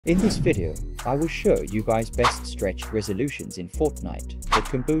In this video, I will show you guys best stretched resolutions in Fortnite that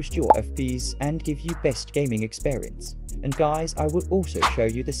can boost your FPS and give you best gaming experience. And guys, I will also show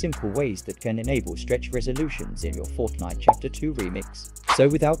you the simple ways that can enable stretch resolutions in your Fortnite Chapter 2 remix. So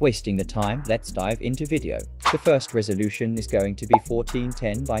without wasting the time, let's dive into video. The first resolution is going to be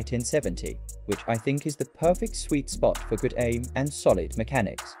 1410 by 1070, which I think is the perfect sweet spot for good aim and solid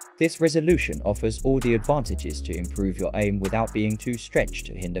mechanics. This resolution offers all the advantages to improve your aim without being too stretched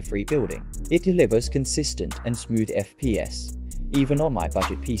to hinder free building. It delivers consistent and smooth FPS, even on my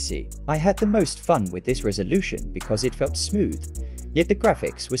budget PC. I had the most fun with this resolution because it felt smooth, yet the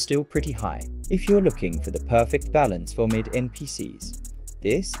graphics were still pretty high. If you're looking for the perfect balance for mid-end PCs,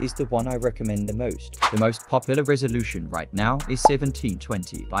 this is the one I recommend the most. The most popular resolution right now is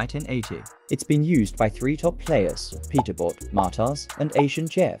 1720 by 1080. It's been used by 3 top players, Peterbot, Martaz, and Asian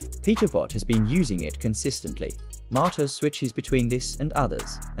Jeff. Peterbot has been using it consistently. Martaz switches between this and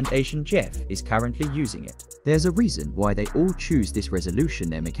others, and Asian Jeff is currently using it. There's a reason why they all choose this resolution.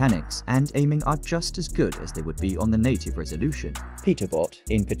 Their mechanics and aiming are just as good as they would be on the native resolution. Peterbot,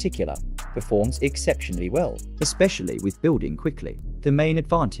 in particular, performs exceptionally well, especially with building quickly. The main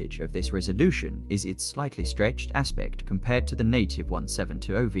advantage of this resolution is its slightly stretched aspect compared to the native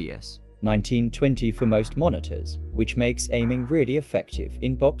 1720 OVS. 1920 for most monitors, which makes aiming really effective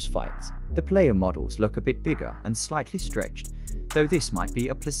in box fights. The player models look a bit bigger and slightly stretched, though this might be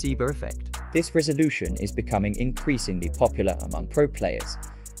a placebo effect. This resolution is becoming increasingly popular among pro players,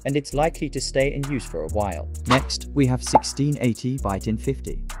 and it's likely to stay in use for a while. Next, we have 1680 by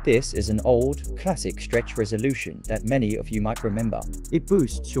 1050. This is an old, classic stretch resolution that many of you might remember. It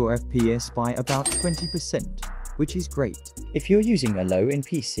boosts your FPS by about 20%, which is great. If you're using a low-end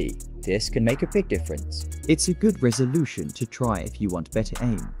PC, this can make a big difference. It's a good resolution to try if you want better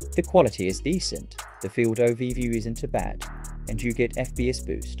aim. The quality is decent, the field overview isn't too bad, and you get FPS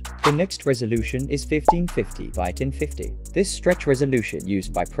boost. The next resolution is 1550 by 1050. This stretch resolution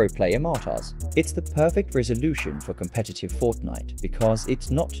used by pro player Martaz. It's the perfect resolution for competitive Fortnite because it's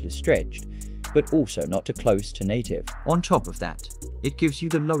not too stretched, but also not too close to native. On top of that, it gives you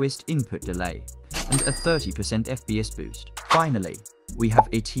the lowest input delay and a 30% FPS boost. Finally, we have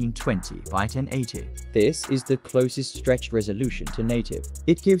 1820 by 1080. This is the closest stretched resolution to native.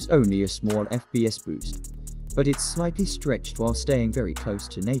 It gives only a small FPS boost, but it's slightly stretched while staying very close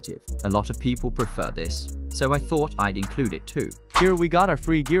to native. A lot of people prefer this, so I thought I'd include it too. Here we got our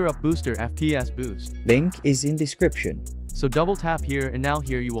free Gear Up Booster FPS boost. Link is in description. So double tap here and now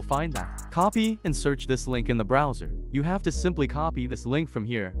here you will find that. Copy and search this link in the browser. You have to simply copy this link from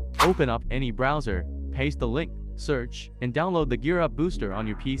here, open up any browser, paste the link, search, and download the Gear Up Booster on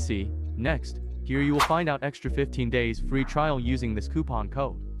your PC. Next, here you will find out extra 15 days free trial using this coupon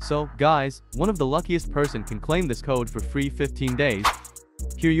code. So, guys, one of the luckiest person can claim this code for free 15 days.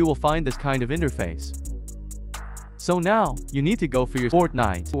 Here you will find this kind of interface. So now, you need to go for your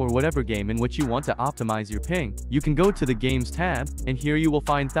Fortnite or whatever game in which you want to optimize your ping. You can go to the Games tab, and here you will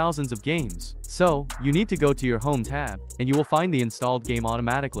find thousands of games. So, you need to go to your Home tab, and you will find the installed game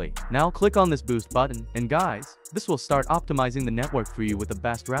automatically. Now click on this boost button, and guys, this will start optimizing the network for you with the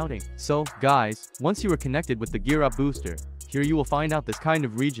best routing. So, guys, once you are connected with the Gear Up Booster, here you will find out this kind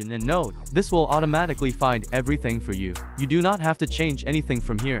of region and node. This will automatically find everything for you. You do not have to change anything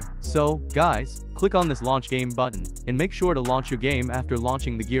from here. So, guys, click on this launch game button and make sure to launch your game after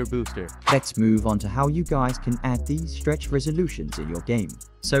launching the Gear Booster. Let's move on to how you guys can add these stretch resolutions in your game.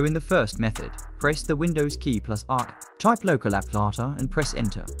 So in the first method, press the Windows key plus Alt, type local app data and press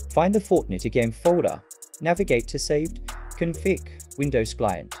enter. Find the Fortnite game folder, navigate to saved, config, Windows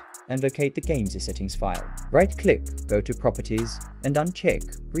client, and locate the game's settings file. Right-click, go to Properties, and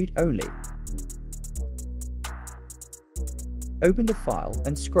uncheck Read Only. Open the file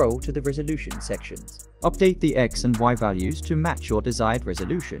and scroll to the resolution sections. Update the X and Y values to match your desired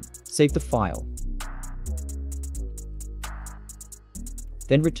resolution. Save the file.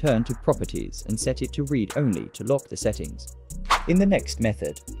 Then return to Properties and set it to Read Only to lock the settings. In the next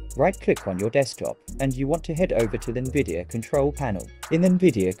method, right-click on your desktop and you want to head over to the NVIDIA Control Panel. In the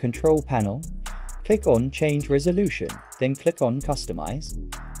NVIDIA Control Panel, click on Change Resolution, then click on Customize.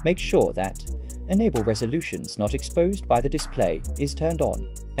 Make sure that Enable Resolutions Not Exposed by the Display is turned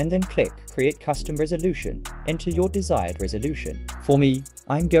on, and then click Create Custom Resolution. Enter your desired resolution. For me,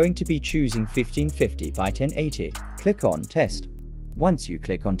 I'm going to be choosing 1550 by 1080. Click on Test. Once you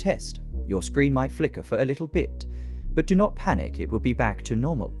click on Test, your screen might flicker for a little bit, but do not panic, it will be back to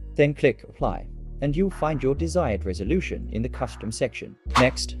normal. Then click Apply, and you'll find your desired resolution in the Custom section.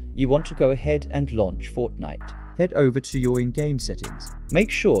 Next, you want to go ahead and launch Fortnite. Head over to your in-game settings. Make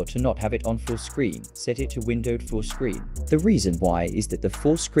sure to not have it on full screen, set it to windowed full screen. The reason why is that the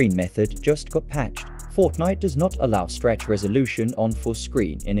full screen method just got patched. Fortnite does not allow stretch resolution on full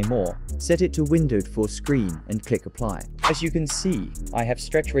screen anymore. Set it to windowed full screen and click apply. As you can see, I have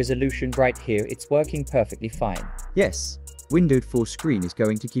stretch resolution right here, it's working perfectly fine. Yes, windowed full screen is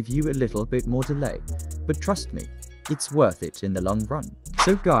going to give you a little bit more delay, but trust me, it's worth it in the long run.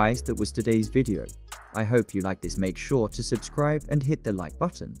 So guys, that was today's video. I hope you liked this. Make sure to subscribe and hit the like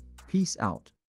button. Peace out.